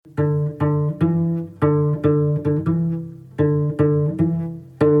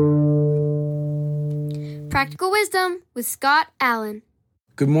with Scott Allen.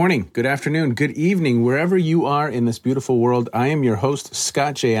 Good morning, good afternoon, good evening, wherever you are in this beautiful world. I am your host,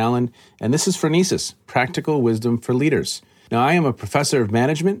 Scott J. Allen, and this is Phronesis, Practical Wisdom for Leaders. Now, I am a professor of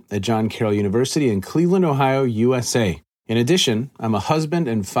management at John Carroll University in Cleveland, Ohio, USA. In addition, I'm a husband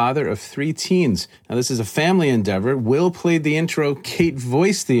and father of 3 teens. Now, this is a family endeavor. Will played the intro, Kate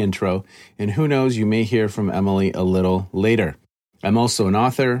voiced the intro, and who knows, you may hear from Emily a little later. I'm also an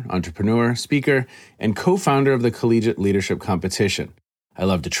author, entrepreneur, speaker, and co-founder of the Collegiate Leadership Competition. I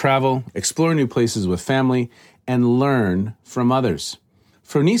love to travel, explore new places with family, and learn from others.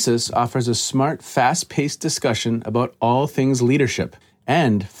 Phronesis offers a smart, fast-paced discussion about all things leadership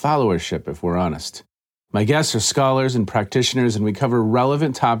and followership, if we're honest. My guests are scholars and practitioners, and we cover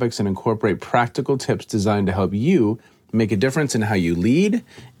relevant topics and incorporate practical tips designed to help you make a difference in how you lead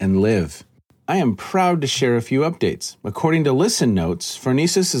and live. I am proud to share a few updates. According to Listen Notes,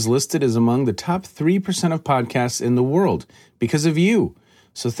 Phronesis is listed as among the top 3% of podcasts in the world because of you.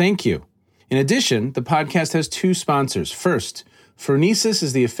 So thank you. In addition, the podcast has 2 sponsors. First, Phronesis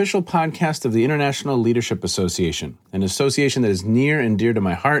is the official podcast of the International Leadership Association, an association that is near and dear to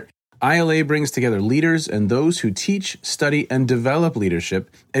my heart. ILA brings together leaders and those who teach, study, and develop leadership,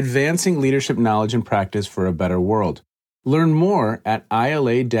 advancing leadership knowledge and practice for a better world. Learn more at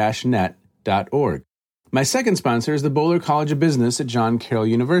ila-net.org. My second sponsor is the Boler College of Business at John Carroll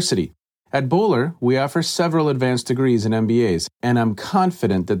University. At Boler, we offer several advanced degrees and MBAs, and I'm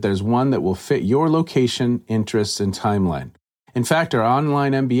confident that there's one that will fit your location, interests, and timeline. In fact, our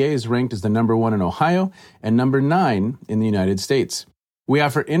online MBA is ranked as the number 1 in Ohio and number 9 in the United States. We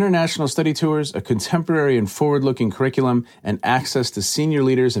offer international study tours, a contemporary and forward-looking curriculum, and access to senior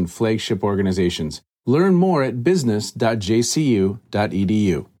leaders and flagship organizations. Learn more at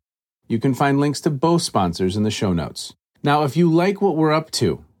business.jcu.edu. You can find links to both sponsors in the show notes. Now, if you like what we're up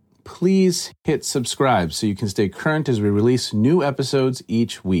to, please hit subscribe so you can stay current as we release new episodes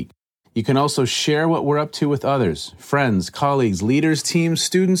each week. You can also share what we're up to with others, friends, colleagues, leaders, teams,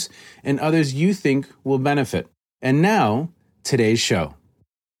 students, and others you think will benefit. And now, today's show.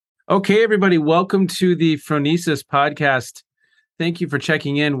 Okay, everybody, welcome to the Phronesis podcast. Thank you for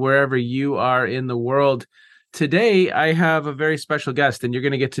checking in wherever you are in the world. Today, I have a very special guest, and you're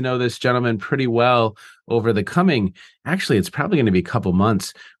going to get to know this gentleman pretty well over the coming, actually, it's probably going to be a couple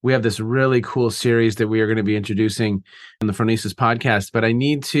months. We have this really cool series that we are going to be introducing in the Phronesis podcast, but I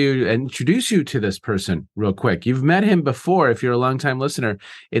need to introduce you to this person real quick. You've met him before if you're a longtime listener.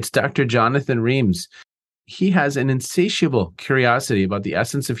 It's Dr. Jonathan Reams. He has an insatiable curiosity about the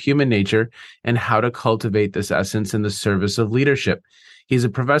essence of human nature and how to cultivate this essence in the service of leadership. He's a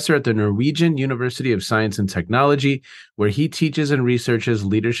professor at the Norwegian University of Science and Technology, where he teaches and researches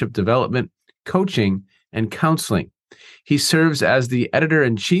leadership development, coaching, and counseling. He serves as the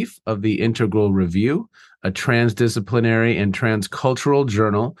editor-in-chief of the Integral Review, a transdisciplinary and transcultural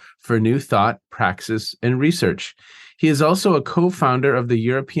journal for new thought, praxis, and research. He is also a co-founder of the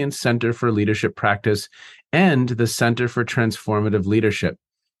European Center for Leadership Practice and the Center for Transformative Leadership.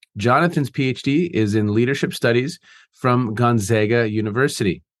 Jonathan's PhD is in leadership studies from Gonzaga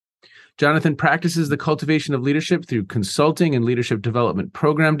University. Jonathan practices the cultivation of leadership through consulting and leadership development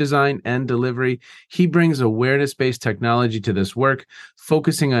program design and delivery. He brings awareness-based technology to this work,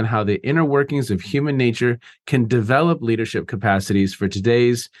 focusing on how the inner workings of human nature can develop leadership capacities for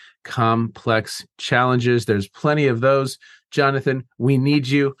today's complex challenges. There's plenty of those. Jonathan, we need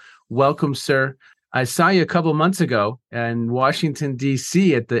you. Welcome, sir. I saw you a couple months ago in Washington,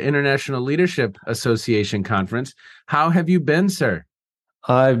 D.C. at the International Leadership Association conference. How have you been, sir?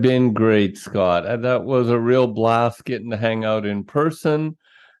 I've been great, Scott. That was a real blast getting to hang out in person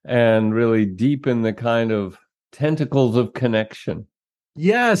and really deepen the kind of tentacles of connection.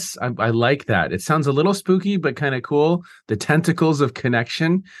 Yes, I like that. It sounds a little spooky, but kind of cool. The tentacles of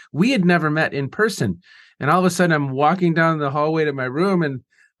connection. We had never met in person. And all of a sudden, I'm walking down the hallway to my room and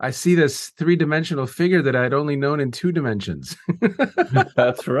I see this 3-dimensional figure that I'd only known in 2 dimensions.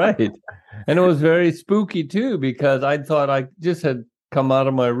 That's right. And it was very spooky, too, because I thought I just had come out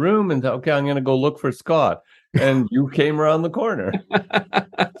of my room and thought, okay, I'm going to go look for Scott. And you came around the corner.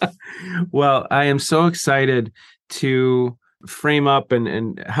 Well, I am so excited to frame up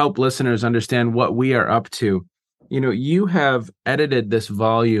and help listeners understand what we are up to. You know, you have edited this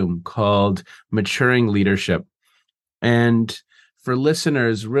volume called Maturing Leadership. And for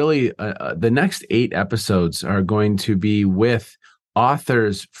listeners, really, the next 8 episodes are going to be with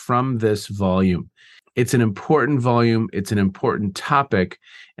authors from this volume. It's an important volume. It's an important topic.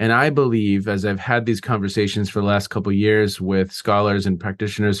 And I believe, as I've had these conversations for the last couple of years with scholars and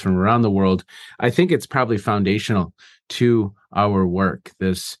practitioners from around the world, I think it's probably foundational to our work,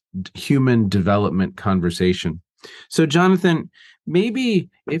 this human development conversation. So, Jonathan, maybe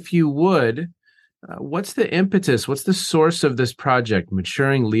if you would, what's the impetus? What's the source of this project,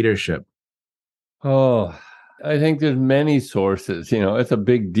 Maturing Leadership? Oh, I think there's many sources. It's a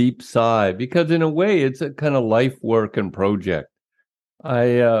big, deep sigh because in a way, it's a kind of life work and project.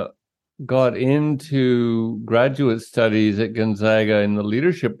 I got into graduate studies at Gonzaga in the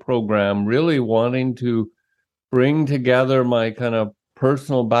leadership program, really wanting to bring together my kind of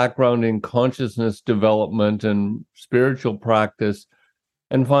personal background in consciousness development and spiritual practice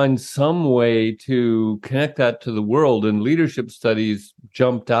and find some way to connect that to the world. And leadership studies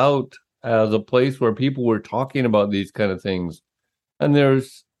jumped out as a place where people were talking about these kind of things. And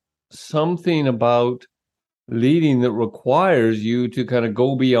there's something about leading that requires you to kind of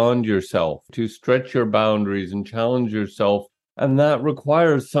go beyond yourself, to stretch your boundaries and challenge yourself. And that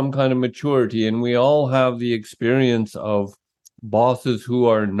requires some kind of maturity. And we all have the experience of bosses who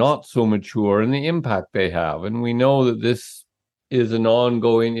are not so mature and the impact they have. And we know that this is an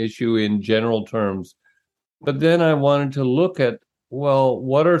ongoing issue in general terms. But then I wanted to look at, well,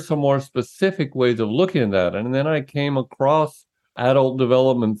 what are some more specific ways of looking at that? And then I came across adult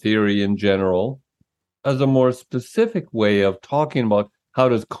development theory in general as a more specific way of talking about how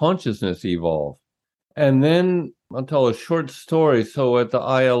does consciousness evolve. And then I'll tell a short story. So at the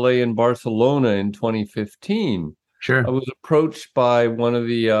ILA in Barcelona in 2015, Sure. I was approached by one of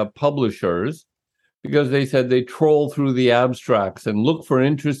the publishers because they said they troll through the abstracts and look for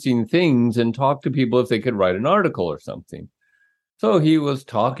interesting things and talk to people if they could write an article or something. So he was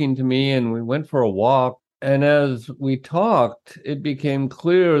talking to me and we went for a walk. And as we talked, it became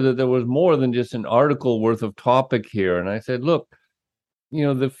clear that there was more than just an article worth of topic here. And I said, look,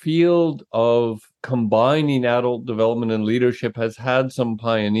 the field of combining adult development and leadership has had some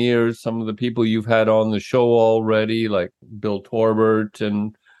pioneers, some of the people you've had on the show already, like Bill Torbert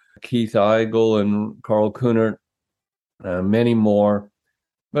and Keith Eigel and Carl Kunert, many more.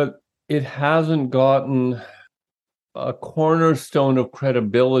 But it hasn't gotten a cornerstone of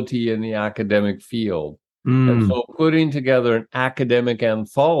credibility in the academic field. And so putting together an academic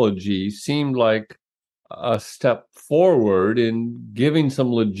anthology seemed like a step forward in giving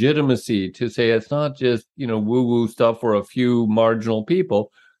some legitimacy to say it's not just, woo-woo stuff for a few marginal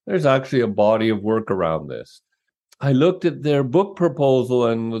people. There's actually a body of work around this. I looked at their book proposal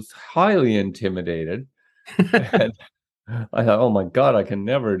and was highly intimidated. And I thought, oh my God, I can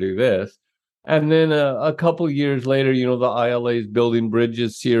never do this. And then a couple of years later, the ILA's Building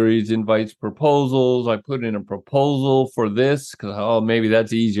Bridges series invites proposals. I put in a proposal for this because, maybe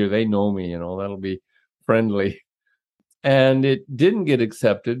that's easier. They know me, that'll be friendly. And it didn't get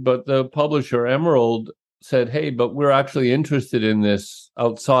accepted, but the publisher, Emerald, said, hey, but we're actually interested in this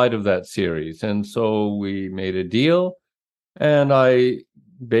outside of that series. And so we made a deal. And I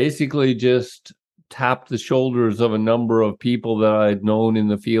basically just tapped the shoulders of a number of people that I'd known in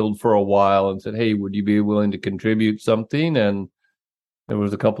the field for a while and said, hey, would you be willing to contribute something? And there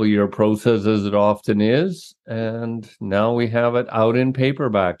was a couple of year process, as it often is. And now we have it out in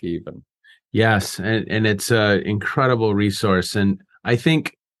paperback even. Yes. And it's an incredible resource. And I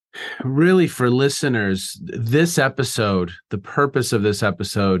think really for listeners, this episode, the purpose of this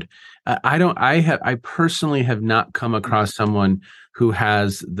episode, I personally have not come across someone who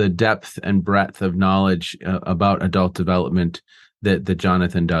has the depth and breadth of knowledge about adult development that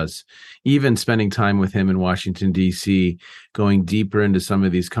Jonathan does. Even spending time with him in Washington, D.C., going deeper into some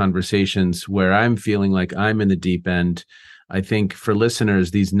of these conversations where I'm feeling like I'm in the deep end. I think for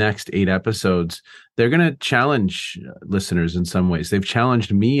listeners, these next 8 episodes, they're going to challenge listeners in some ways. They've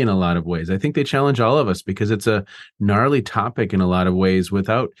challenged me in a lot of ways. I think they challenge all of us because it's a gnarly topic in a lot of ways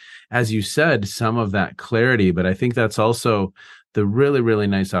without, as you said, some of that clarity. But I think that's also the really, really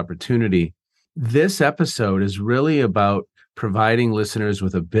nice opportunity. This episode is really about providing listeners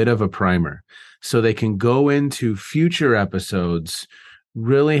with a bit of a primer so they can go into future episodes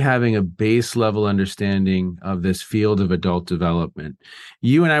really having a base level understanding of this field of adult development.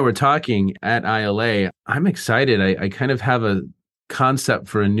 You and I were talking at ILA. I'm excited. I kind of have a concept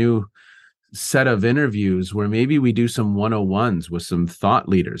for a new set of interviews where maybe we do some 101s with some thought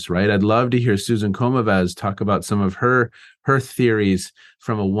leaders, right? I'd love to hear Susan Comavez talk about some of her theories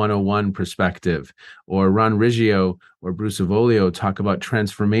from a 101 perspective, or Ron Riggio or Bruce Avolio talk about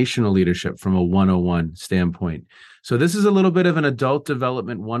transformational leadership from a 101 standpoint. So this is a little bit of an adult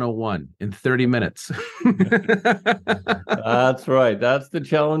development 101 in 30 minutes. That's right. That's the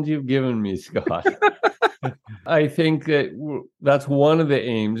challenge you've given me, Scott. I think that that's one of the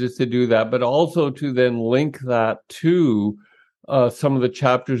aims, is to do that, but also to then link that to some of the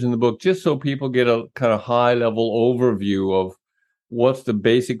chapters in the book, just so people get a kind of high level overview of, what's the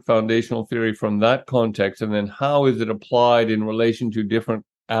basic foundational theory from that context, and then how is it applied in relation to different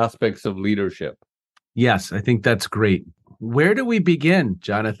aspects of leadership? Yes, I think that's great. Where do we begin,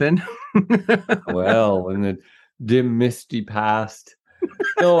 Jonathan? Well, in the dim, misty past.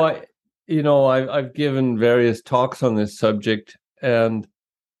 No, I've given various talks on this subject, and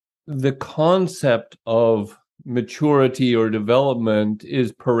the concept of maturity or development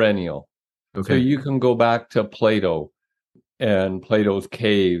is perennial. Okay. So you can go back to Plato and Plato's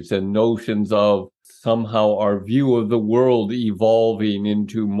caves and notions of somehow our view of the world evolving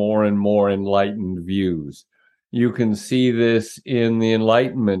into more and more enlightened views. You can see this in the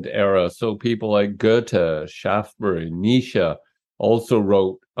Enlightenment era. So people like Goethe, Shaftesbury, Nietzsche also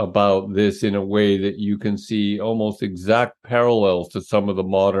wrote about this in a way that you can see almost exact parallels to some of the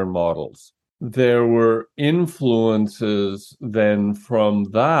modern models. There were influences then from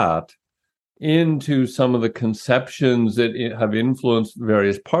that into some of the conceptions that have influenced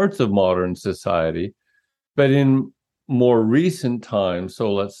various parts of modern society. But in more recent times,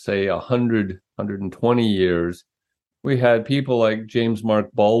 so let's say 100, 120 years, we had people like James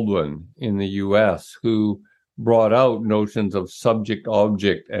Mark Baldwin in the US who brought out notions of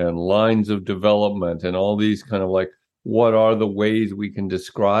subject-object and lines of development and all these kind of like, what are the ways we can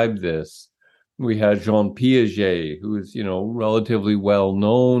describe this? We had Jean Piaget, who is, relatively well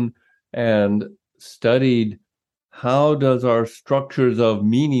known and studied how does our structures of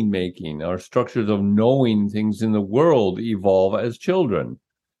meaning making, our structures of knowing things in the world evolve as children.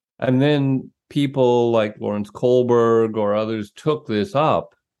 And then people like Lawrence Kohlberg or others took this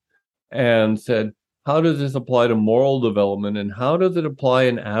up and said, how does this apply to moral development and how does it apply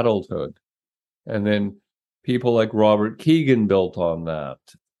in adulthood? And then people like Robert Kegan built on that,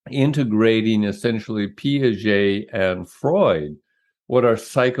 integrating essentially Piaget and Freud, what are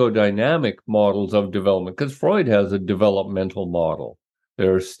psychodynamic models of development, because Freud has a developmental model.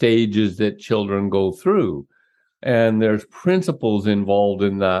 There are stages that children go through, and there's principles involved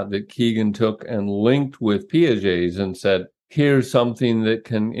in that Kegan took and linked with Piaget's and said, here's something that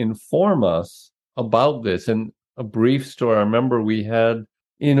can inform us about this. And a brief story, I remember we had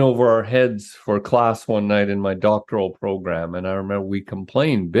in over our heads for class one night in my doctoral program, and I remember we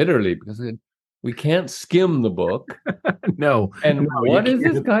complained bitterly because we can't skim the book. No. What is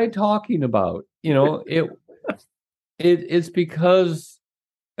this guy talking about? It's because,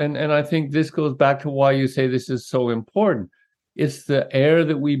 and I think this goes back to why you say this is so important. It's the air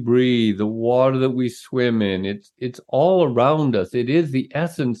that we breathe, the water that we swim in. It's all around us. It is the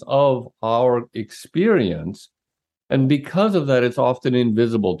essence of our experience. And because of that, it's often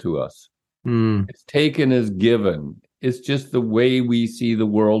invisible to us. It's taken as given. It's just the way we see the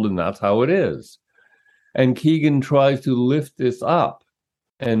world, and that's how it is. And Kegan tries to lift this up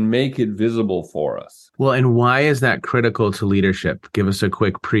and make it visible for us. Well, and why is that critical to leadership? Give us a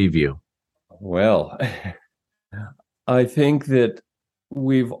quick preview. Well, I think that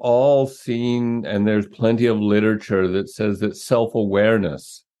we've all seen, and there's plenty of literature that says that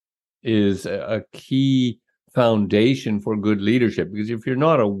self-awareness is a key foundation for good leadership. Because if you're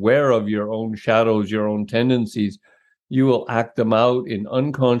not aware of your own shadows, your own tendencies, you will act them out in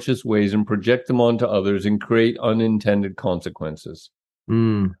unconscious ways and project them onto others and create unintended consequences.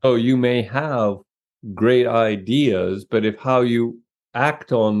 So you may have great ideas, but if how you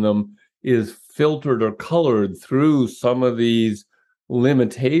act on them is filtered or colored through some of these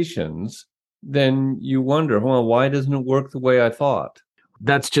limitations, then you wonder, well, why doesn't it work the way I thought?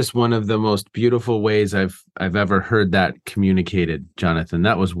 That's just one of the most beautiful ways I've ever heard that communicated, Jonathan.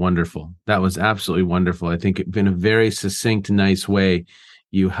 That was wonderful. That was absolutely wonderful. I think in a very succinct, nice way,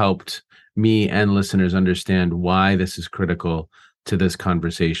 you helped me and listeners understand why this is critical to this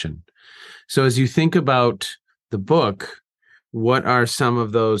conversation. So as you think about the book, what are some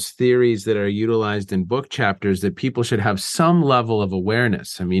of those theories that are utilized in book chapters that people should have some level of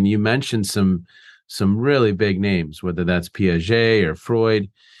awareness? I mean, you mentioned some really big names, whether that's Piaget or Freud.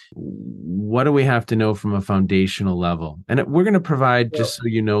 What do we have to know from a foundational level? And we're going to provide, just so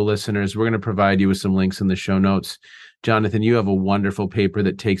you know, listeners, we're going to provide you with some links in the show notes. Jonathan, you have a wonderful paper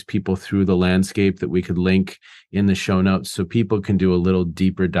that takes people through the landscape that we could link in the show notes so people can do a little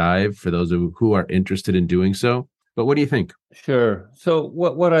deeper dive for those who are interested in doing so. But what do you think? Sure. So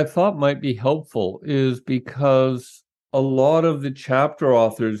what I thought might be helpful is because a lot of the chapter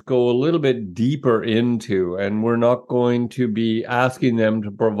authors go a little bit deeper into, and we're not going to be asking them to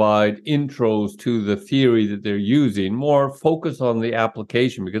provide intros to the theory that they're using, more focus on the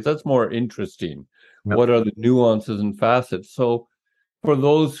application because that's more interesting. Yep. What are the nuances and facets? So for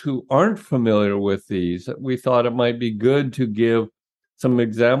those who aren't familiar with these, we thought it might be good to give some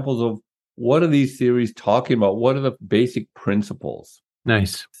examples of what are these theories talking about? What are the basic principles?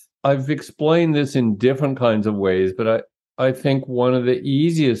 Nice. I've explained this in different kinds of ways, but I think one of the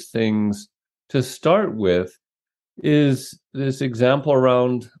easiest things to start with is this example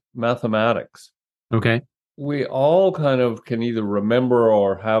around mathematics. Okay. We all kind of can either remember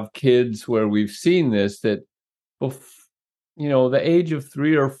or have kids where we've seen this, that the age of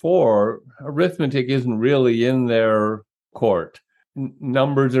 3 or 4, arithmetic isn't really in their court.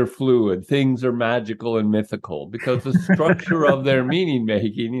 Numbers are fluid, things are magical and mythical, because the structure of their meaning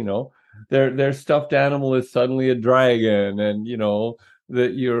making, their stuffed animal is suddenly a dragon, and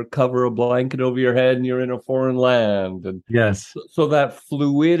that you cover a blanket over your head and you're in a foreign land. And yes. So that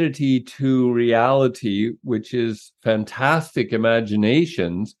fluidity to reality, which is fantastic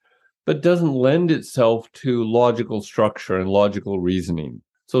imaginations, but doesn't lend itself to logical structure and logical reasoning.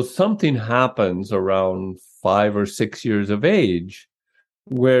 So something happens around 5 or 6 years of age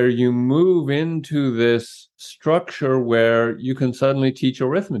where you move into this structure where you can suddenly teach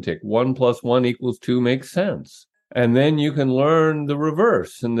arithmetic. 1 + 1 = 2 makes sense. And then you can learn the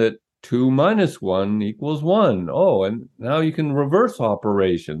reverse, and that 2 - 1 = 1. Oh, and now you can reverse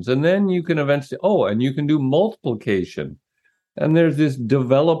operations. And then you can eventually, and you can do multiplication. And there's this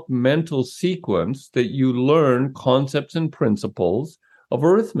developmental sequence that you learn concepts and principles of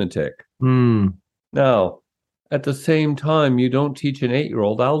arithmetic. Now, at the same time, you don't teach an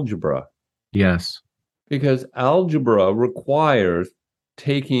 8-year-old algebra. Yes. Because algebra requires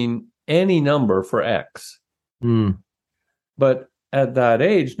taking any number for x. But at that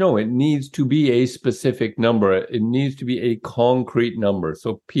age, no, it needs to be a specific number. It needs to be a concrete number.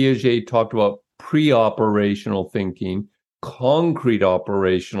 So Piaget talked about pre-operational thinking, concrete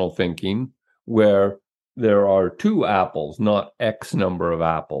operational thinking, where there are 2 apples, not X number of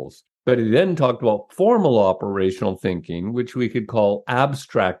apples. But he then talked about formal operational thinking, which we could call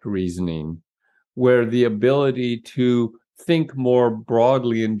abstract reasoning, where the ability to think more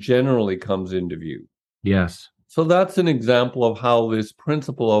broadly and generally comes into view. Yes. So that's an example of how this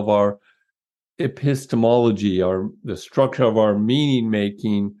principle of our epistemology, the structure of our meaning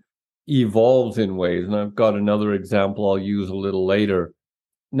making, evolves in ways. And I've got another example I'll use a little later.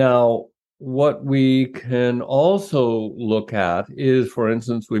 Now, what we can also look at is, for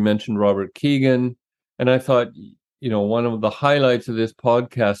instance, we mentioned Robert Kegan, and I thought, one of the highlights of this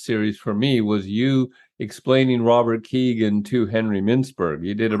podcast series for me was you explaining Robert Kegan to Henry Mintzberg.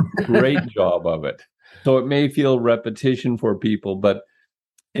 You did a great job of it. So it may feel repetition for people, but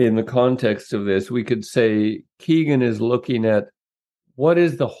in the context of this, we could say Kegan is looking at what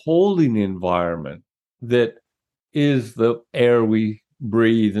is the holding environment that is the air we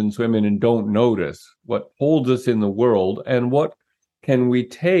breathe and swim in and don't notice, what holds us in the world, and what can we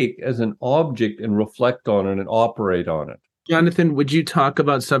take as an object and reflect on it and operate on it. Jonathan, would you talk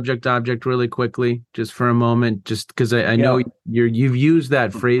about subject-object really quickly, just for a moment, just because I know you've used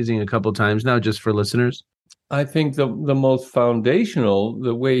that phrasing a couple times now, just for listeners? I think the most foundational,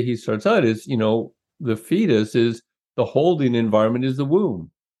 the way he starts out is, the fetus is, the holding environment is the womb.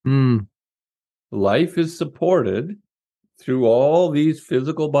 Life is supported through all these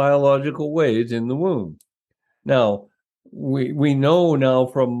physical, biological ways in the womb. Now, we know now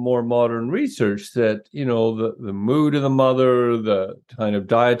from more modern research that, the mood of the mother, the kind of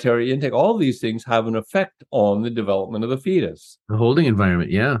dietary intake, all these things have an effect on the development of the fetus. The holding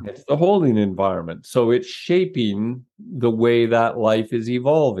environment, yeah. It's the holding environment. So it's shaping the way that life is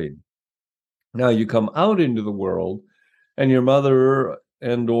evolving. Now you come out into the world and your mother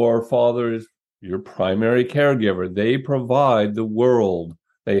and or father is your primary caregiver. They provide the world.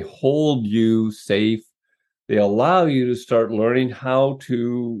 They hold you safe. They allow you to start learning how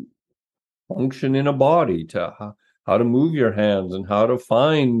to function in a body, to how to move your hands and how to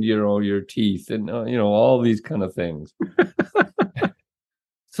find, your teeth and, all these kind of things.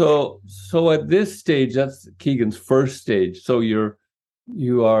 So at this stage, that's Kegan's first stage. So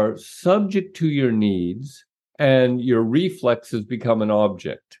you are subject to your needs and your reflexes become an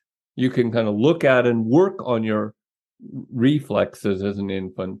object. You can kind of look at and work on your reflexes as an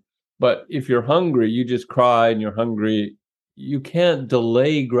infant. But if you're hungry, you just cry and you're hungry. You can't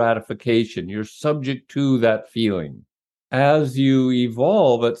delay gratification. You're subject to that feeling. As you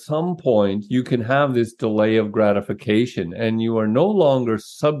evolve, at some point, you can have this delay of gratification and you are no longer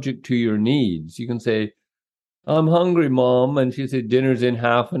subject to your needs. You can say, I'm hungry, Mom. And she said, dinner's in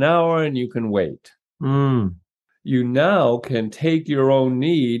half an hour and you can wait. You now can take your own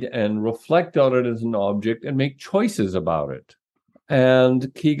need and reflect on it as an object and make choices about it.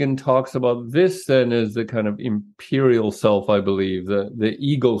 And Kegan talks about this then as the kind of imperial self, I believe, the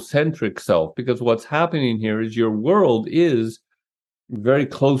egocentric self, because what's happening here is your world is very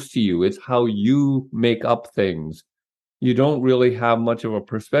close to you. It's how you make up things. You don't really have much of a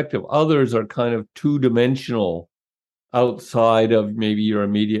perspective. Others are kind of two-dimensional outside of maybe your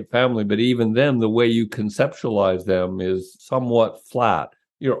immediate family, but even them, the way you conceptualize them is somewhat flat.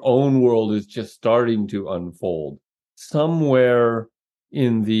 Your own world is just starting to unfold. Somewhere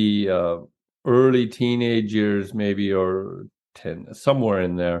in the early teenage years, maybe, or 10, somewhere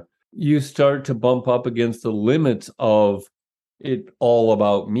in there, you start to bump up against the limits of it all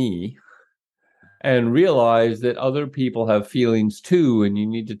about me and realize that other people have feelings too, and you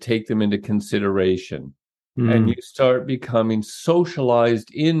need to take them into consideration. And you start becoming socialized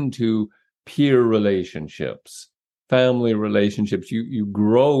into peer relationships, family relationships. You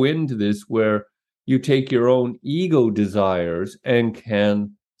grow into this where you take your own ego desires and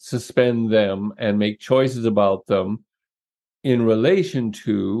can suspend them and make choices about them in relation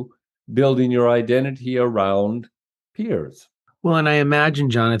to building your identity around peers. Well, and I imagine,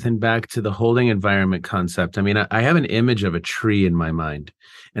 Jonathan, back to the holding environment concept. I mean, I have an image of a tree in my mind.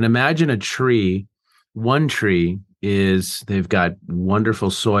 And imagine a tree. One tree is they've got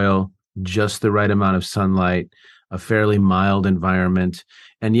wonderful soil, just the right amount of sunlight, a fairly mild environment.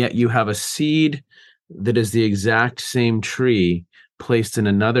 And yet you have a seed that is the exact same tree placed in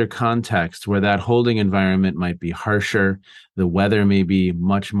another context where that holding environment might be harsher. The weather may be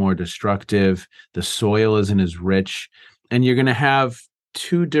much more destructive. The soil isn't as rich. And you're going to have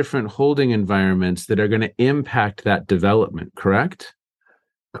two different holding environments that are going to impact that development, correct?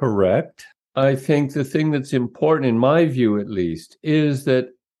 Correct. I think the thing that's important, in my view at least, is that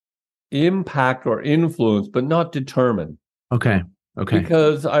impact or influence, but not determine. Okay.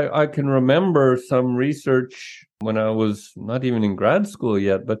 Because I can remember some research when I was not even in grad school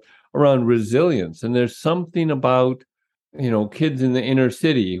yet, but around resilience. And there's something about, kids in the inner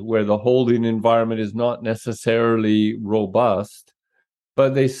city where the holding environment is not necessarily robust,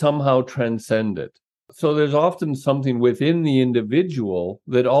 but they somehow transcend it. So there's often something within the individual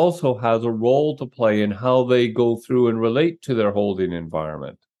that also has a role to play in how they go through and relate to their holding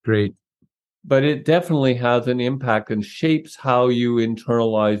environment. Great. But it definitely has an impact and shapes how you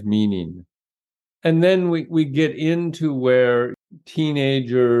internalize meaning. And then we get into where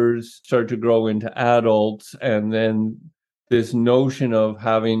teenagers start to grow into adults, and then this notion of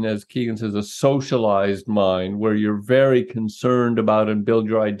having, as Keegan says, a socialized mind where you're very concerned about and build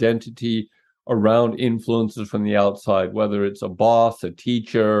your identity around influences from the outside, whether it's a boss, a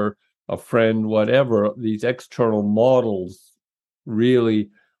teacher, a friend, whatever. These external models really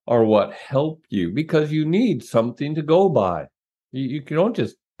are what help you because you need something to go by. You don't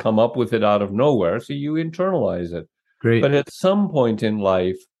just come up with it out of nowhere, so you internalize it. Great. But at some point in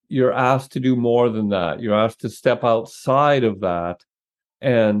life, you're asked to do more than that. You're asked to step outside of that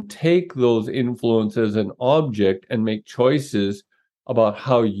and take those influences as an object and make choices about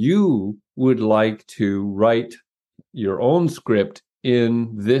how you would like to write your own script in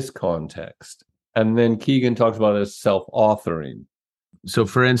this context. And then Keegan talks about it as self-authoring. So,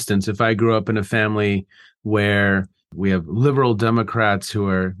 for instance, if I grew up in a family where we have liberal Democrats who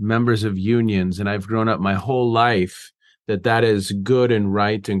are members of unions, and I've grown up my whole life that is good and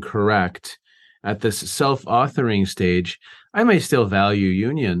right and correct, at this self-authoring stage, I may still value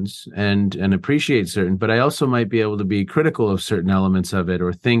unions and appreciate certain, but I also might be able to be critical of certain elements of it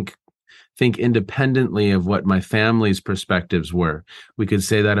or think independently of what my family's perspectives were. We could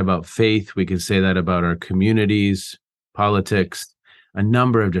say that about faith. We could say that about our communities, politics, a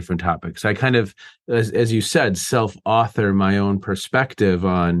number of different topics. I kind of, as you said, self-author my own perspective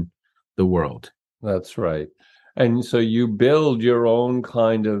on the world. That's right. And so you build your own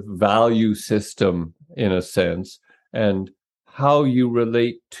kind of value system, in a sense, and how you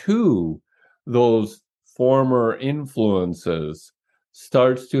relate to those former influences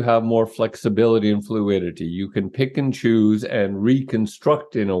starts to have more flexibility and fluidity. You can pick and choose and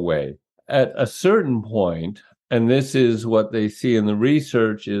reconstruct in a way. At a certain point, and this is what they see in the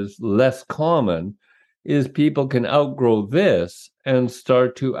research is less common, is people can outgrow this and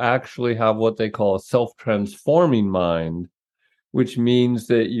start to actually have what they call a self-transforming mind, which means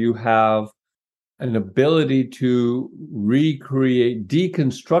that you have an ability to recreate,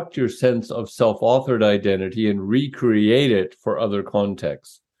 deconstruct your sense of self-authored identity and recreate it for other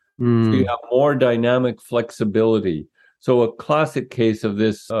contexts. So you have more dynamic flexibility. So a classic case of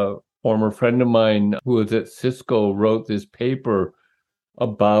this, former friend of mine who was at Cisco wrote this paper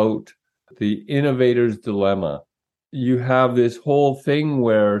about the innovator's dilemma. You have this whole thing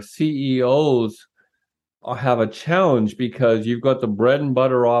where CEOs have a challenge because you've got the bread and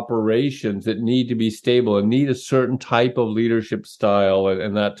butter operations that need to be stable and need a certain type of leadership style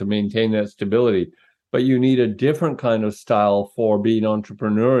and that to maintain that stability. but you need a different kind of style for being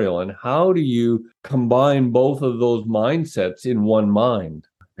entrepreneurial. And how do you combine both of those mindsets in one mind?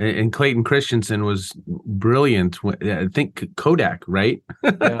 And Clayton Christensen was brilliant. I think Kodak, right?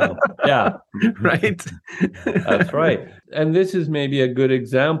 Yeah. Yeah. Right. That's right. And this is maybe a good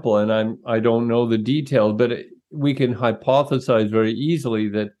example, and I don't know the details, but we can hypothesize very easily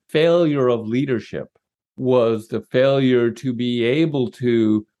that failure of leadership was the failure to be able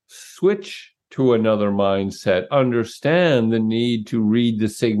to switch to another mindset, understand the need to read the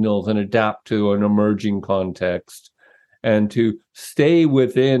signals and adapt to an emerging context, and to stay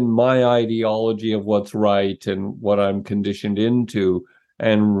within my ideology of what's right and what I'm conditioned into,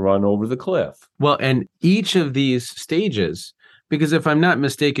 and run over the cliff. Well, and each of these stages, because if I'm not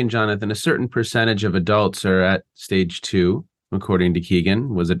mistaken, Jonathan, a certain percentage of adults are at stage 2, according to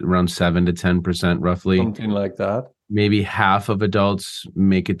Keegan. Was it around 7 to 10% roughly? Something like that. Maybe half of adults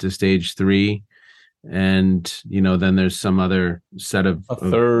make it to stage 3. And, then there's some other set of... A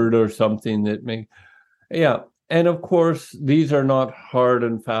third or something that may... Yeah. And of course, these are not hard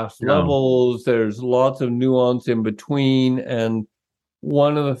and fast levels. There's lots of nuance in between. And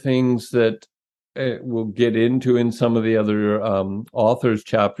one of the things that we'll get into in some of the other authors'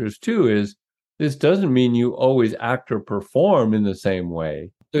 chapters too is this doesn't mean you always act or perform in the same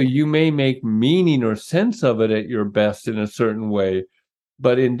way. So you may make meaning or sense of it at your best in a certain way,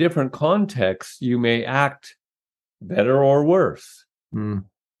 but in different contexts, you may act better or worse. Mm.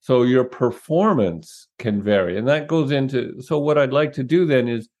 So your performance can vary. And that goes into, so what I'd like to do then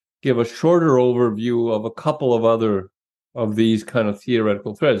is give a shorter overview of a couple of other of these kind of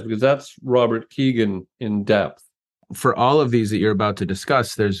theoretical threads, because that's Robert Keegan in depth. For all of these that you're about to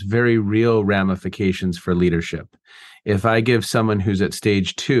discuss, there's very real ramifications for leadership. If I give someone who's at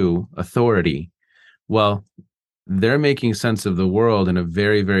stage 2 authority, well, they're making sense of the world in a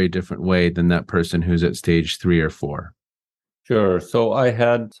very, very different way than that person who's at stage 3 or 4. Sure. So I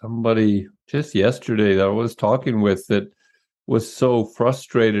had somebody just yesterday that I was talking with that was so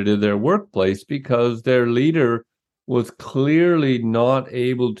frustrated in their workplace because their leader was clearly not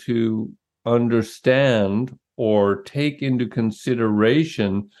able to understand or take into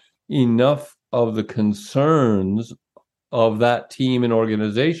consideration enough of the concerns of that team and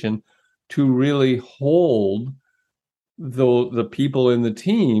organization to really hold the people in the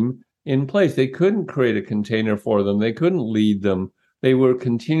team in place. They couldn't create a container for them. They couldn't lead them. They were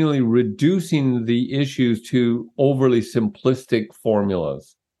continually reducing the issues to overly simplistic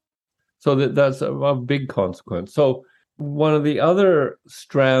formulas. So that's a big consequence. So one of the other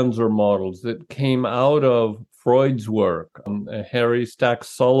strands or models that came out of Freud's work, Harry Stack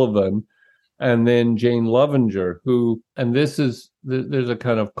Sullivan, and then Jane Loevinger, and there's a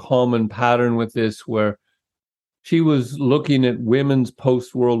kind of common pattern with this where she was looking at women's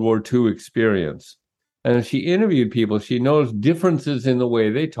post-World War II experience. And as she interviewed people, she noticed differences in the way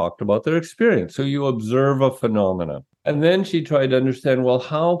they talked about their experience. So you observe a phenomena. And then she tried to understand, well,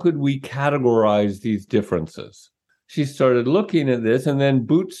 how could we categorize these differences? She started looking at this and then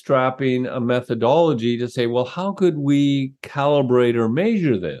bootstrapping a methodology to say, well, how could we calibrate or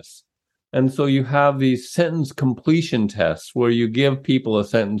measure this? And so you have these sentence completion tests where you give people a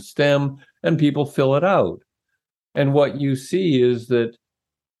sentence stem and people fill it out. And what you see is that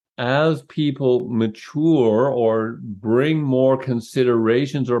as people mature or bring more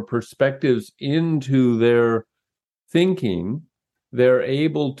considerations or perspectives into their thinking, they're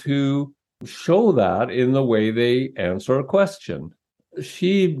able to show that in the way they answer a question.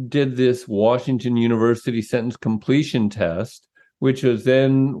 She did this Washington University sentence completion test, which was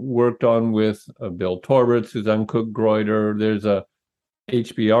then worked on with Bill Torbert, Suzanne Cook-Greuter. There's a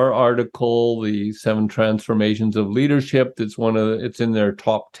HBR article, the 7 Transformations of Leadership. It's in their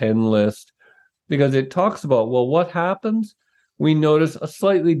top 10 list because it talks about, well, what happens? We notice a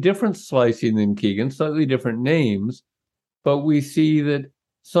slightly different slicing than Keegan, slightly different names, but we see that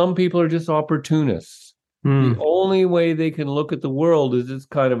some people are just opportunists. The only way they can look at the world is it's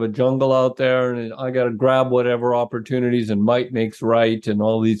kind of a jungle out there, and I got to grab whatever opportunities, and might makes right, and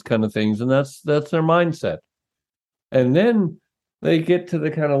all these kind of things, and that's their mindset. And then they get to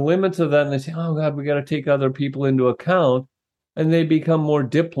the kind of limits of that, and they say, "Oh God, we got to take other people into account," and they become more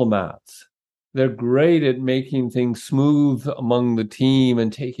diplomats. They're great at making things smooth among the team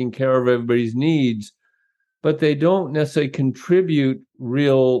and taking care of everybody's needs, but they don't necessarily contribute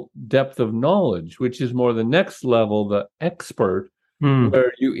real depth of knowledge, which is more the next level, the expert,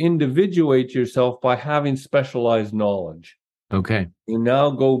 where you individuate yourself by having specialized knowledge. Okay. You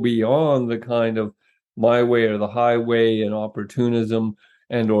now go beyond the kind of my way or the highway and opportunism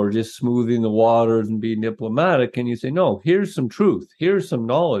and or just smoothing the waters and being diplomatic. And you say, no, here's some truth. Here's some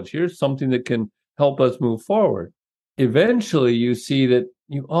knowledge. Here's something that can help us move forward. Eventually, you see that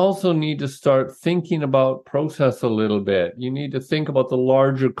you also need to start thinking about process a little bit. You need to think about the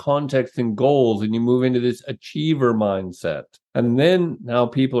larger context and goals, and you move into this achiever mindset. And then now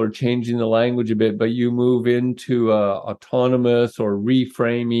people are changing the language a bit, but you move into autonomous or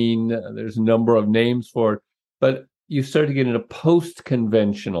reframing. There's a number of names for it, but you start to get into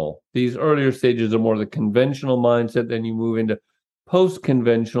post-conventional. These earlier stages are more the conventional mindset. Then you move into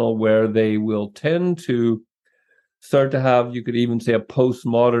post-conventional, where they will tend to start to have, you could even say, a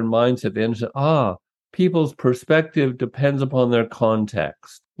postmodern mindset. They understand, people's perspective depends upon their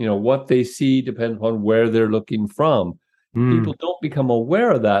context. What they see depends upon where they're looking from. People don't become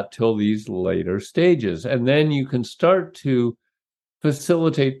aware of that till these later stages. And then you can start to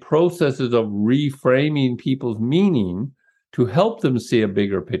facilitate processes of reframing people's meaning to help them see a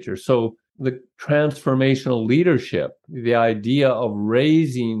bigger picture. So the transformational leadership, the idea of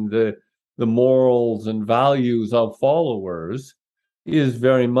raising the morals and values of followers, is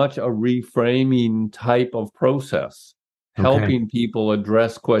very much a reframing type of process, helping people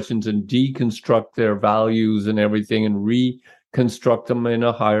address questions and deconstruct their values and everything and reconstruct them in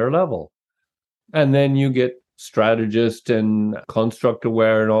a higher level. And then you get strategist and construct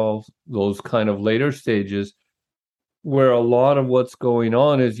aware and all those kind of later stages, where a lot of what's going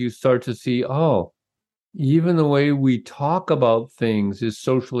on is you start to see, even the way we talk about things is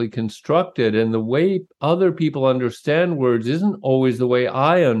socially constructed, and the way other people understand words isn't always the way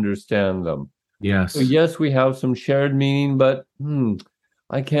I understand them. Yes. So yes, we have some shared meaning, but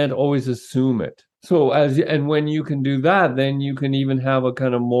I can't always assume it. So and when you can do that, then you can even have a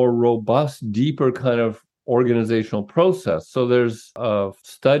kind of more robust, deeper kind of organizational process. So there's a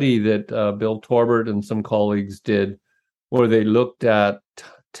study that Bill Torbert and some colleagues did, where they looked at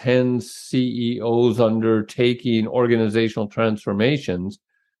 10 CEOs undertaking organizational transformations,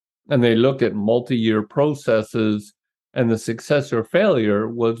 and they looked at multi-year processes, and the success or failure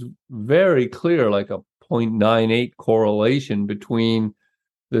was very clear, like a 0.98 correlation between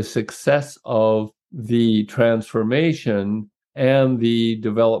the success of the transformation and the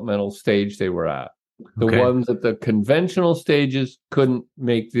developmental stage they were at. The ones at the conventional stages couldn't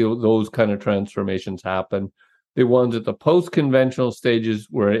make those kind of transformations happen. The ones at the post-conventional stages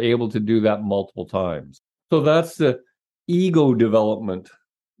were able to do that multiple times. So that's the ego development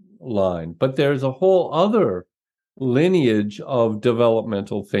line. But there's a whole other lineage of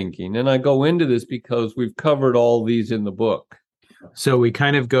developmental thinking. And I go into this because we've covered all these in the book. So we've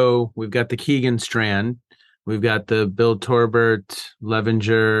got the Keegan strand. We've got the Bill Torbert,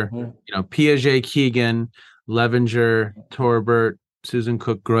 Levenger, Piaget, Keegan, Levenger, Torbert, Susan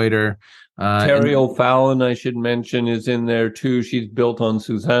Cook-Greuter. Terry O'Fallon, I should mention, is in there too. She's built on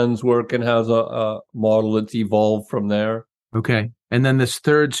Suzanne's work and has a model that's evolved from there. Okay. And then this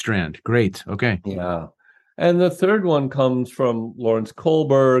third strand. Great. Okay. Yeah. And the third one comes from Lawrence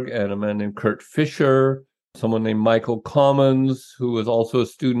Kohlberg and a man named Kurt Fischer, someone named Michael Commons, who was also a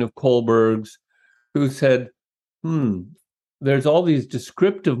student of Kohlberg's, who said, there's all these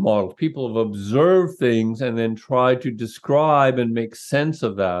descriptive models. People have observed things and then tried to describe and make sense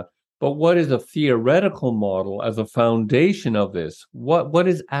of that. But what is a theoretical model as a foundation of this? What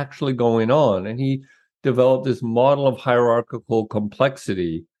is actually going on? And he developed this model of hierarchical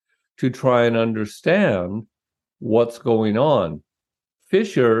complexity to try and understand what's going on.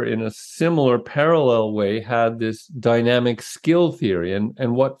 Fisher, in a similar parallel way, had this dynamic skill theory.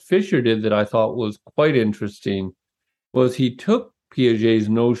 And what Fisher did that I thought was quite interesting was he took Piaget's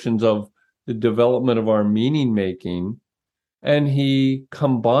notions of the development of our meaning making, and he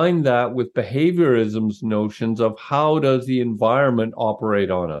combined that with behaviorism's notions of how does the environment operate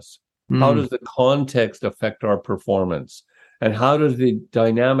on us? How does the context affect our performance? And how does the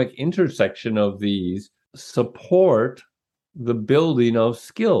dynamic intersection of these support the building of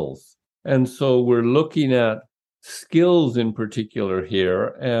skills? And so we're looking at skills in particular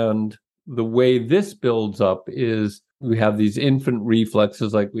here. And the way this builds up is we have these infant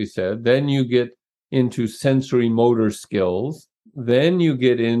reflexes, like we said. Then you get into sensory motor skills. Then you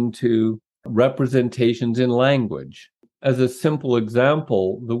get into representations in language. As a simple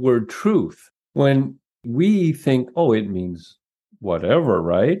example, the word truth. When we think, it means whatever,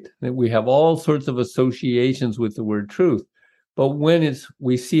 right? We have all sorts of associations with the word truth. But when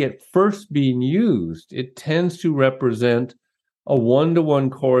we see it first being used, it tends to represent a one-to-one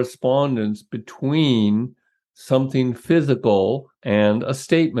correspondence between something physical and a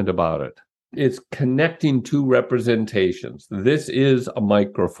statement about it. It's connecting two representations. This is a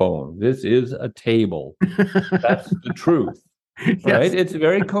microphone. This is a table. That's the truth, right? It's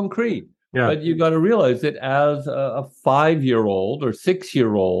very concrete. Yeah. But you got to realize that as a 5-year-old or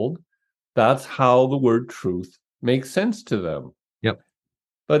 6-year-old, That's how the word truth makes sense to them. Yep.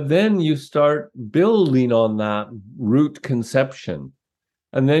 But then you start building on that root conception.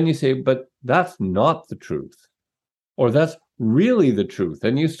 And then you say, but that's not the truth, or that's really the truth.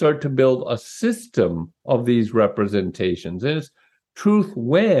 And you start to build a system of these representations. And it's truth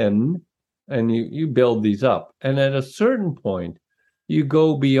when, and you build these up. And at a certain point, you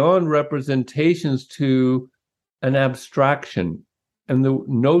go beyond representations to an abstraction. And the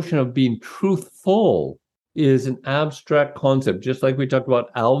notion of being truthful is an abstract concept, just like we talked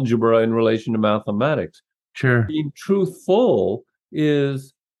about algebra in relation to mathematics. Sure. Being truthful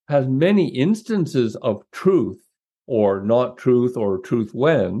has many instances of truth or not truth or truth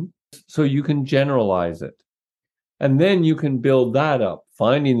when, so you can generalize it. And then you can build that up,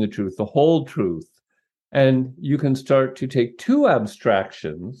 finding the truth, the whole truth. And you can start to take two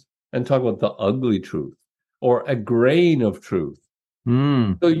abstractions and talk about the ugly truth or a grain of truth.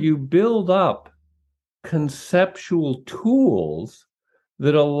 So you build up conceptual tools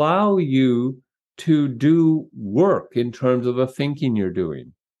that allow you to do work in terms of the thinking you're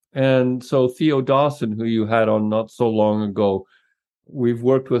doing. And so Theo Dawson, who you had on not so long ago, we've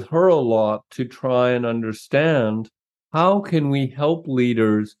worked with her a lot to try and understand how can we help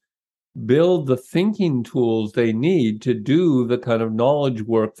leaders build the thinking tools they need to do the kind of knowledge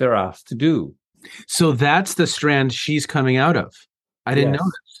work they're asked to do. So that's the strand she's coming out of. I didn't know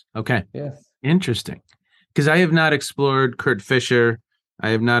this. Okay. Yes. Interesting. Because I have not explored Kurt Fischer. I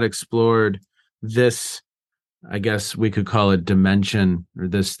have not explored this, I guess we could call it dimension, or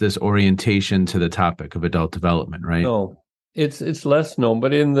this orientation to the topic of adult development, right? No, it's less known,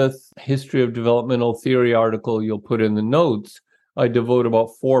 but in the History of Developmental Theory article you'll put in the notes, I devote about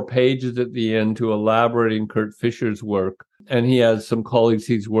 4 pages at the end to elaborating Kurt Fischer's work. And he has some colleagues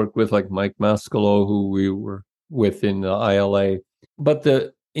he's worked with, like Mike Mascolo, who we were with in the ILA. But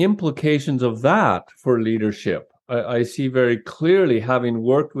the implications of that for leadership, I see very clearly, having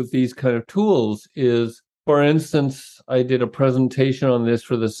worked with these kind of tools, is, for instance, I did a presentation on this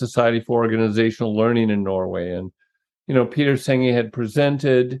for the Society for Organizational Learning in Norway. And, Peter Senge had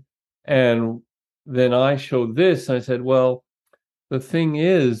presented, and then I showed this. And I said, well, the thing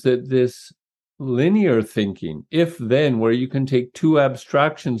is that this linear thinking, if then, where you can take two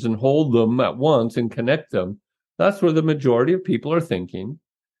abstractions and hold them at once and connect them, that's where the majority of people are thinking.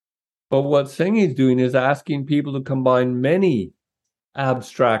 But what Senge is doing is asking people to combine many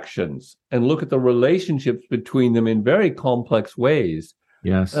abstractions and look at the relationships between them in very complex ways.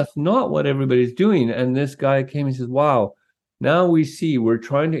 Yes. That's not what everybody's doing. And this guy came and says, wow, now we see we're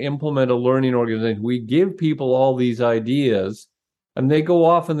trying to implement a learning organization. We give people all these ideas and they go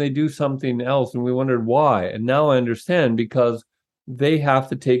off and they do something else. And we wondered why. And now I understand, because they have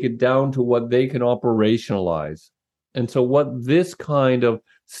to take it down to what they can operationalize. And so what this kind of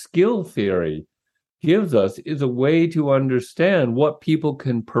skill theory gives us is a way to understand what people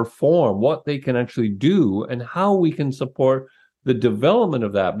can perform, what they can actually do, and how we can support the development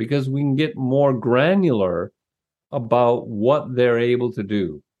of that, because we can get more granular about what they're able to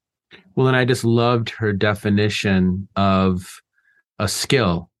do. Well, and I just loved her definition of a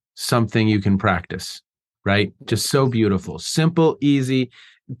skill, something you can practice, right? Just so beautiful, simple, easy,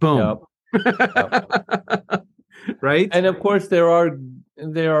 boom. Yep. Right? And of course, there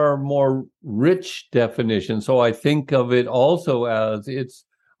are more rich definitions. So I think of it also as it's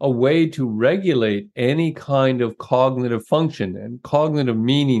a way to regulate any kind of cognitive function, and cognitive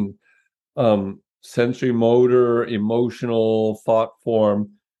meaning sensory, motor, emotional, thought form.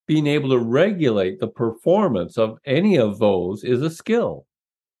 Being able to regulate the performance of any of those is a skill.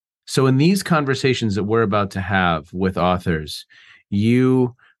 So in these conversations that we're about to have with authors,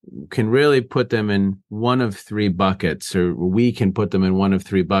 you can really put them in one of 3 buckets, or we can put them in one of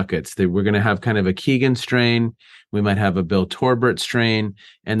 3 buckets. We're going to have kind of a Keegan strain. We might have a Bill Torbert strain,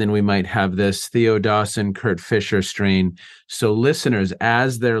 and then we might have this Theo Dawson, Kurt Fischer strain. So listeners,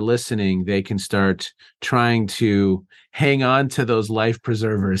 as they're listening, they can start trying to hang on to those life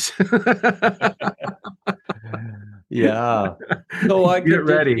preservers. Yeah. So I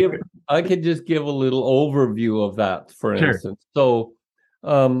could just give a little overview of that, for instance. So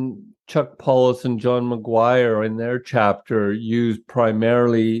Chuck Paulus and John McGuire in their chapter use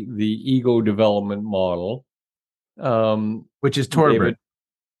primarily the ego development model. Which is Torbert.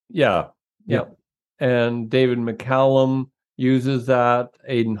 Yeah. And David McCallum uses that.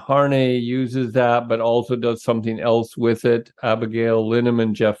 Aidan Harney uses that, but also does something else with it. Abigail Linham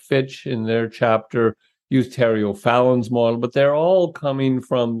and Jeff Fitch in their chapter use Terry O'Fallon's model, but they're all coming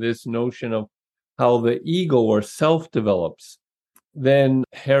from this notion of how the ego or self develops. Then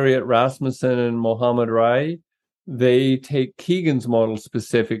Harriet Rasmussen and Mohammed Rai they take Keegan's model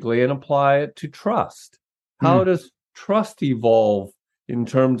specifically and apply it to trust. How does trust evolve in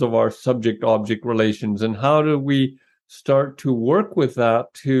terms of our subject-object relations, and how do we start to work with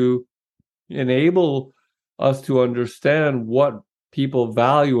that to enable us to understand what people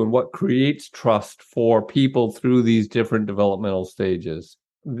value and what creates trust for people through these different developmental stages?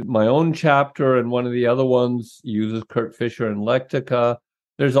 My own chapter and one of the other ones uses Kurt Fischer and Lectica.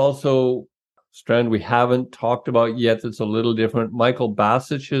 There's also strand we haven't talked about yet that's a little different. Michael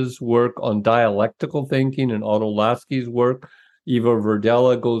Basich's work on dialectical thinking and Otto Lasky's work. Eva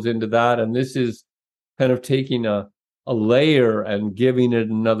Verdella goes into that. And this is kind of taking a layer and giving it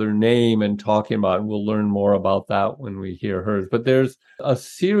another name and talking about it. And we'll learn more about that when we hear hers. But there's a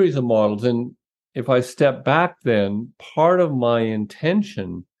series of models. And if I step back then, part of my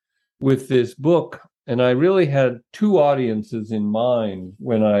intention with this book, and I really had two audiences in mind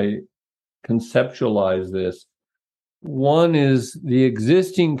when I conceptualize this. One is the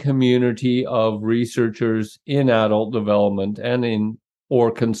existing community of researchers in adult development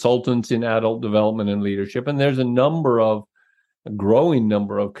or consultants in adult development and leadership. And there's a growing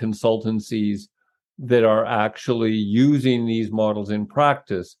number of consultancies that are actually using these models in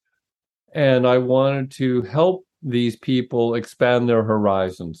practice. And I wanted to help these people expand their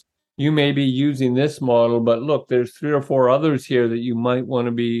horizons. You may be using this model, but look, there's 3 or 4 others here that you might want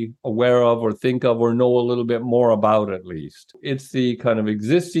to be aware of or think of or know a little bit more about at least. It's the kind of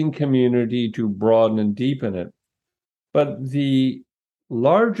existing community to broaden and deepen it. But the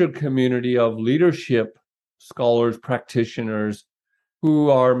larger community of leadership scholars, practitioners who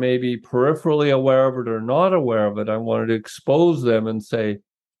are maybe peripherally aware of it or not aware of it, I wanted to expose them and say,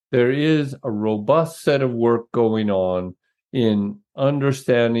 there is a robust set of work going on in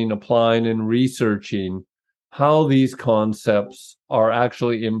understanding, applying, and researching how these concepts are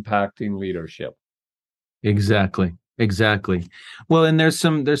actually impacting leadership. Exactly. Well, and there's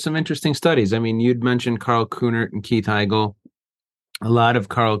some interesting studies. I mean, you'd mentioned Carl Kunert and Keith Heigl. A lot of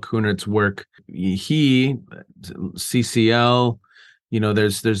Carl Kunert's work, CCL,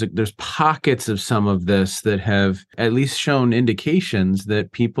 there's pockets of some of this that have at least shown indications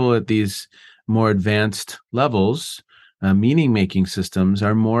that people at these more advanced levels, meaning-making systems,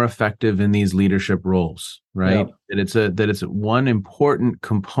 are more effective in these leadership roles, right? Yeah. That it's one important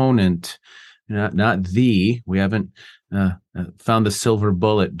component, we haven't found the silver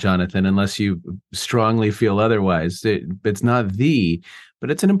bullet, Jonathan, unless you strongly feel otherwise. It's not but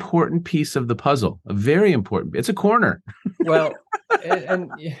it's an important piece of the puzzle, a very important. It's a corner. Well,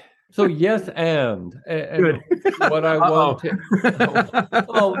 and so yes, and what I want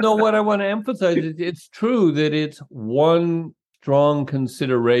what I want to emphasize is it's true that it's one strong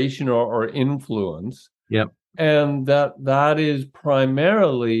consideration or influence. Yep. And that is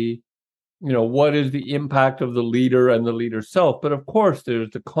primarily, what is the impact of the leader and the leader self? But of course,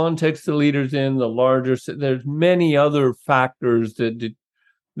 there's the context the leader's in, there's many other factors that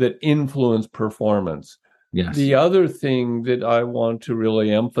influence performance. Yes. The other thing that I want to really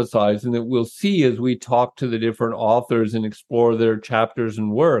emphasize, and that we'll see as we talk to the different authors and explore their chapters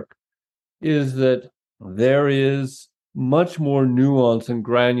and work, is that there is much more nuance and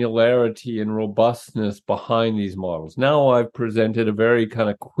granularity and robustness behind these models. Now I've presented a very kind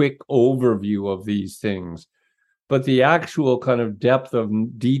of quick overview of these things, but the actual kind of depth of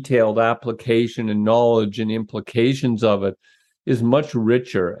detailed application and knowledge and implications of it is much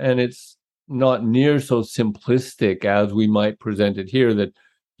richer, and it's not near so simplistic as we might present it here, that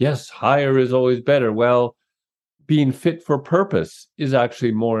yes, higher is always better. Well, being fit for purpose is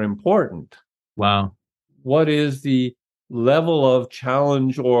actually more important. Wow. What is the level of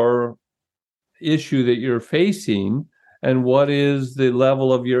challenge or issue that you're facing, and what is the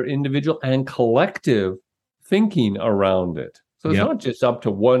level of your individual and collective thinking around it? So it's not just up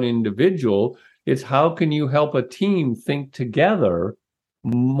to one individual. It's how can you help a team think together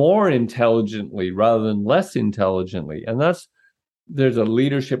more intelligently rather than less intelligently? And there's a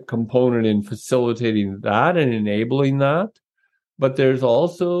leadership component in facilitating that and enabling that. But there's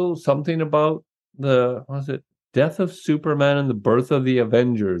also something about Death of Superman and the Birth of the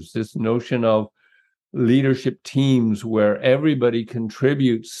Avengers, this notion of leadership teams where everybody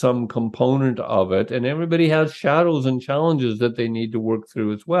contributes some component of it, and everybody has shadows and challenges that they need to work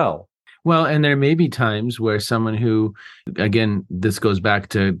through as well. Well, and there may be times where someone who, again, this goes back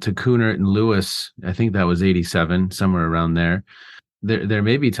to Kunert and Lewis, I think that was 87, somewhere around there. There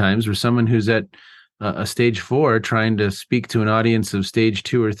may be times where someone who's at a stage 4 trying to speak to an audience of stage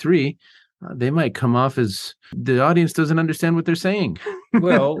 2 or 3, they might come off as the audience doesn't understand what they're saying.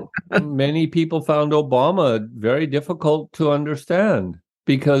 Well, many people found Obama very difficult to understand.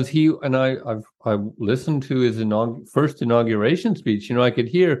 because I listened to his first inauguration speech. You know, I could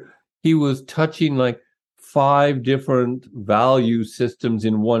hear he was touching like 5 different value systems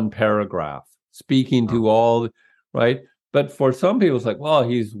in one paragraph, speaking to all, right? But for some people, it's like, well,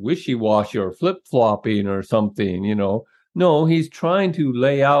 he's wishy-washy or flip-flopping or something, you know. No, he's trying to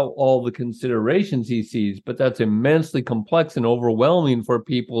lay out all the considerations he sees, but that's immensely complex and overwhelming for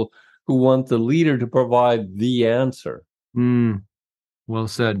people who want the leader to provide the answer. Well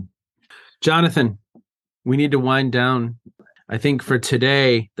said. Jonathan, we need to wind down. I think for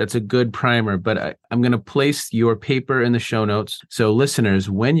today, that's a good primer, but I'm going to place your paper in the show notes. So listeners,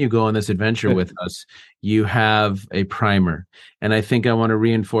 when you go on this adventure with us, you have a primer. And I think I want to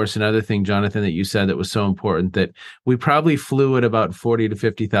reinforce another thing, Jonathan, that you said that was so important, that we probably flew at about 40 to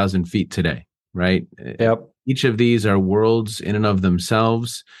 50,000 feet today, right? Yep. Each of these are worlds in and of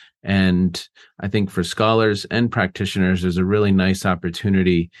themselves. And I think for scholars and practitioners, there's a really nice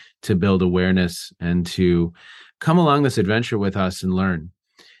opportunity to build awareness and to come along this adventure with us and learn.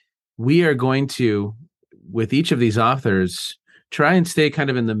 We are going to, with each of these authors, try and stay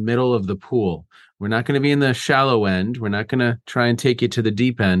kind of in the middle of the pool. We're not going to be in the shallow end. We're not going to try and take you to the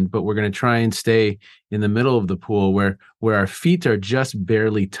deep end, but we're going to try and stay in the middle of the pool where our feet are just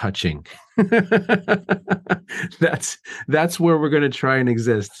barely touching. That's where we're going to try and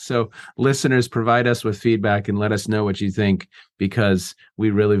exist. So listeners, provide us with feedback and let us know what you think, because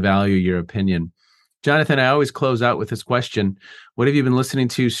we really value your opinion. Jonathan, I always close out with this question. What have you been listening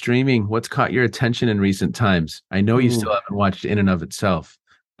to streaming? What's caught your attention in recent times? I know you still haven't watched In and of Itself.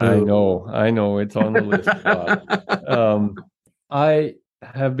 I know. It's on the list. I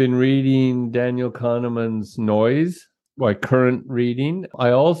have been reading Daniel Kahneman's Noise, my current reading. I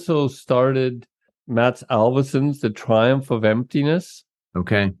also started Mats Alveson's The Triumph of Emptiness.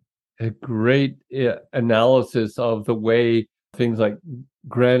 Okay. A great analysis of the way things like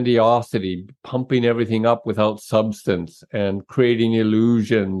grandiosity, pumping everything up without substance and creating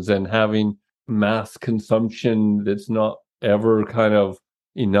illusions and having mass consumption that's not ever kind of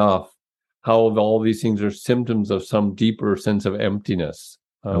enough, how all these things are symptoms of some deeper sense of emptiness.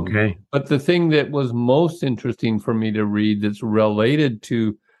 Okay. But the thing that was most interesting for me to read that's related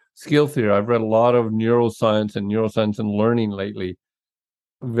to skill theory, I've read a lot of neuroscience and learning lately.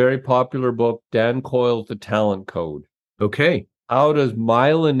 A very popular book, Dan Coyle's The Talent Code. Okay. How does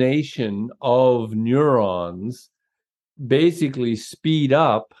myelination of neurons basically speed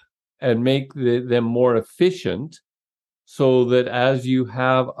up and make them more efficient, so that as you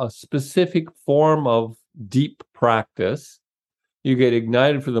have a specific form of deep practice, you get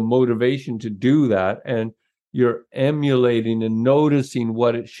ignited for the motivation to do that, and you're emulating and noticing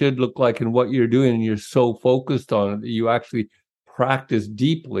what it should look like and what you're doing, and you're so focused on it that you actually practice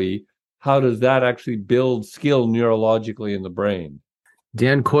deeply. How does that actually build skill neurologically in the brain?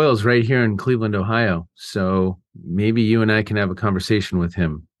 Dan Coyle's right here in Cleveland, Ohio. So maybe you and I can have a conversation with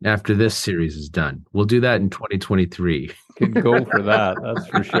him after this series is done. We'll do that in 2023. Could go for that. That's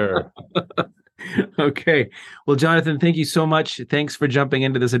for sure. Okay. Well, Jonathan, thank you so much. Thanks for jumping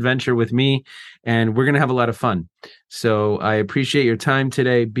into this adventure with me, and we're going to have a lot of fun. So I appreciate your time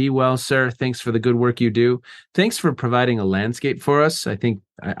today. Be well, sir. Thanks for the good work you do. Thanks for providing a landscape for us. I think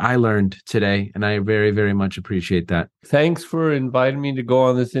I learned today, and I very, very much appreciate that. Thanks for inviting me to go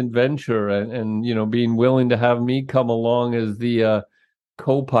on this adventure and being willing to have me come along as the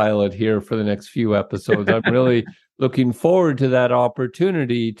co-pilot here for the next few episodes. I'm really looking forward to that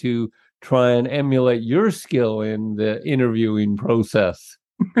opportunity to try and emulate your skill in the interviewing process.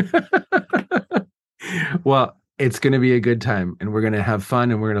 Well, it's going to be a good time, and we're going to have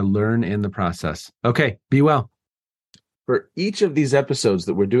fun, and we're going to learn in the process. Okay, be well. For each of these episodes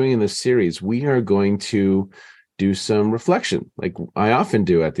that we're doing in this series, we are going to do some reflection, like I often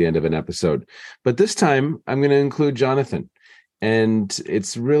do at the end of an episode. But this time, I'm going to include Jonathan. And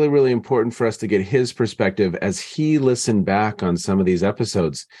it's really, really important for us to get his perspective as he listened back on some of these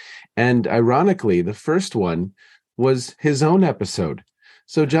episodes. And ironically, the first one was his own episode.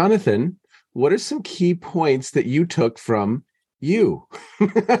 So, Jonathan, what are some key points that you took from you?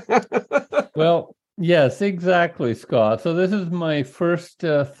 Well, yes, exactly, Scott. So this is my first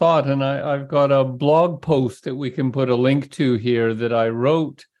thought, and I've got a blog post that we can put a link to here that I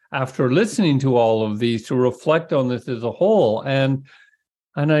wrote after listening to all of these to reflect on this as a whole. And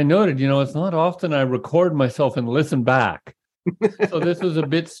I noted, it's not often I record myself and listen back. So this was a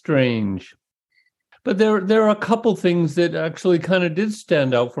bit strange. But there are a couple things that actually kind of did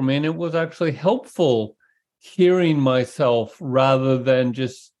stand out for me, and it was actually helpful hearing myself rather than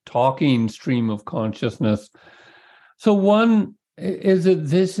just talking stream of consciousness. So one is that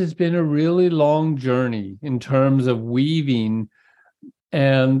this has been a really long journey in terms of weaving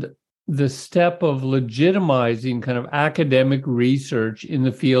and the step of legitimizing kind of academic research in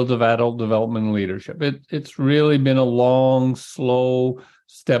the field of adult development and leadership. It's really been a long, slow,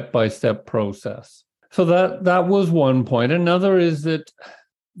 step-by-step process. So that was one point. Another is that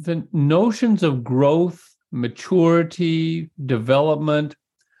the notions of growth, maturity, development,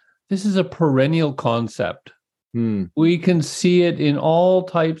 this is a perennial concept. We can see it in all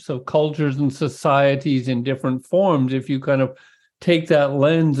types of cultures and societies in different forms if you kind of take that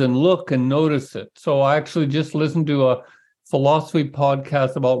lens and look and notice it. So I actually just listened to a philosophy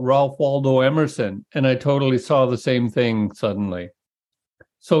podcast about Ralph Waldo Emerson, and I totally saw the same thing suddenly.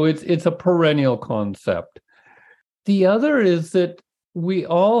 So it's a perennial concept. The other is that we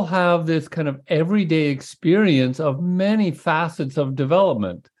all have this kind of everyday experience of many facets of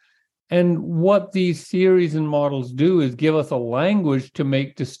development. And what these theories and models do is give us a language to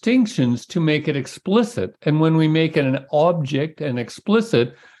make distinctions, to make it explicit. And when we make it an object and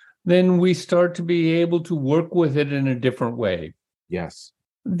explicit, then we start to be able to work with it in a different way. Yes.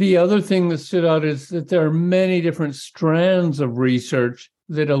 The other thing that stood out is that there are many different strands of research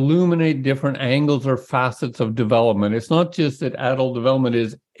that illuminate different angles or facets of development. It's not just that adult development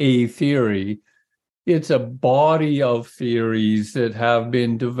is a theory. It's a body of theories that have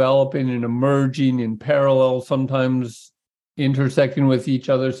been developing and emerging in parallel, sometimes intersecting with each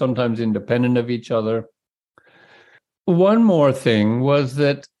other, sometimes independent of each other. One more thing was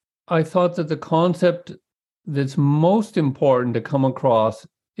that I thought that the concept that's most important to come across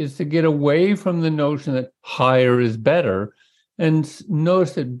is to get away from the notion that higher is better and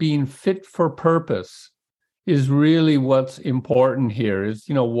notice that being fit for purpose is really what's important here. Is,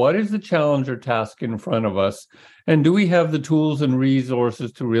 what is the challenge or task in front of us? And do we have the tools and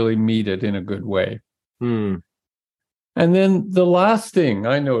resources to really meet it in a good way? And then the last thing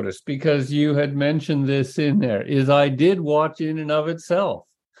I noticed, because you had mentioned this in there, is I did watch In and of Itself.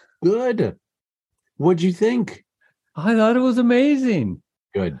 Good. What'd you think? I thought it was amazing.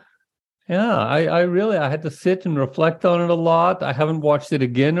 Good. Yeah, I had to sit and reflect on it a lot. I haven't watched it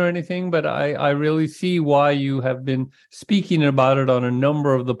again or anything, but I really see why you have been speaking about it on a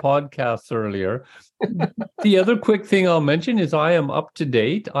number of the podcasts earlier. The other quick thing I'll mention is I am up to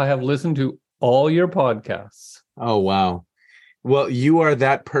date. I have listened to all your podcasts. Oh, wow. Well, you are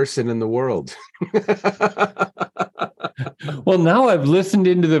that person in the world. Well, now I've listened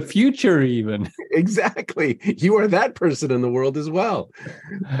into the future even. Exactly. You are that person in the world as well.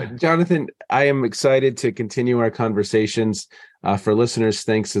 Jonathan, I am excited to continue our conversations. For listeners,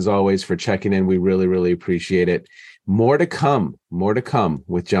 thanks as always for checking in. We really, really appreciate it. More to come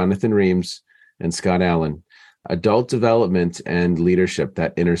with Jonathan Reams and Scott Allen. Adult development and leadership,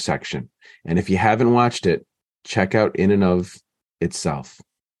 that intersection. And if you haven't watched it, check out In and of Itself.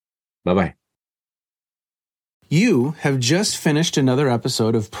 Bye-bye. You have just finished another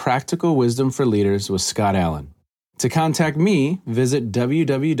episode of Practical Wisdom for Leaders with Scott Allen. To contact me, visit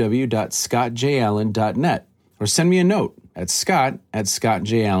www.scottjallen.net or send me a note at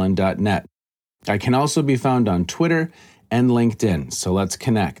scott@scottjallen.net. I can also be found on Twitter and LinkedIn, so let's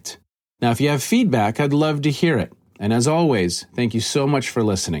connect. Now, if you have feedback, I'd love to hear it. And as always, thank you so much for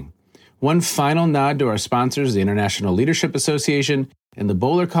listening. One final nod to our sponsors, the International Leadership Association and the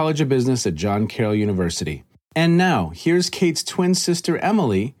Boler College of Business at John Carroll University. And now, here's Kate's twin sister,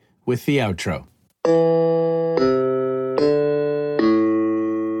 Emily, with the outro.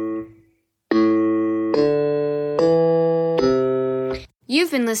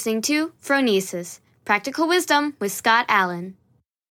 You've been listening to Phronesis, Practical Wisdom with Scott Allen.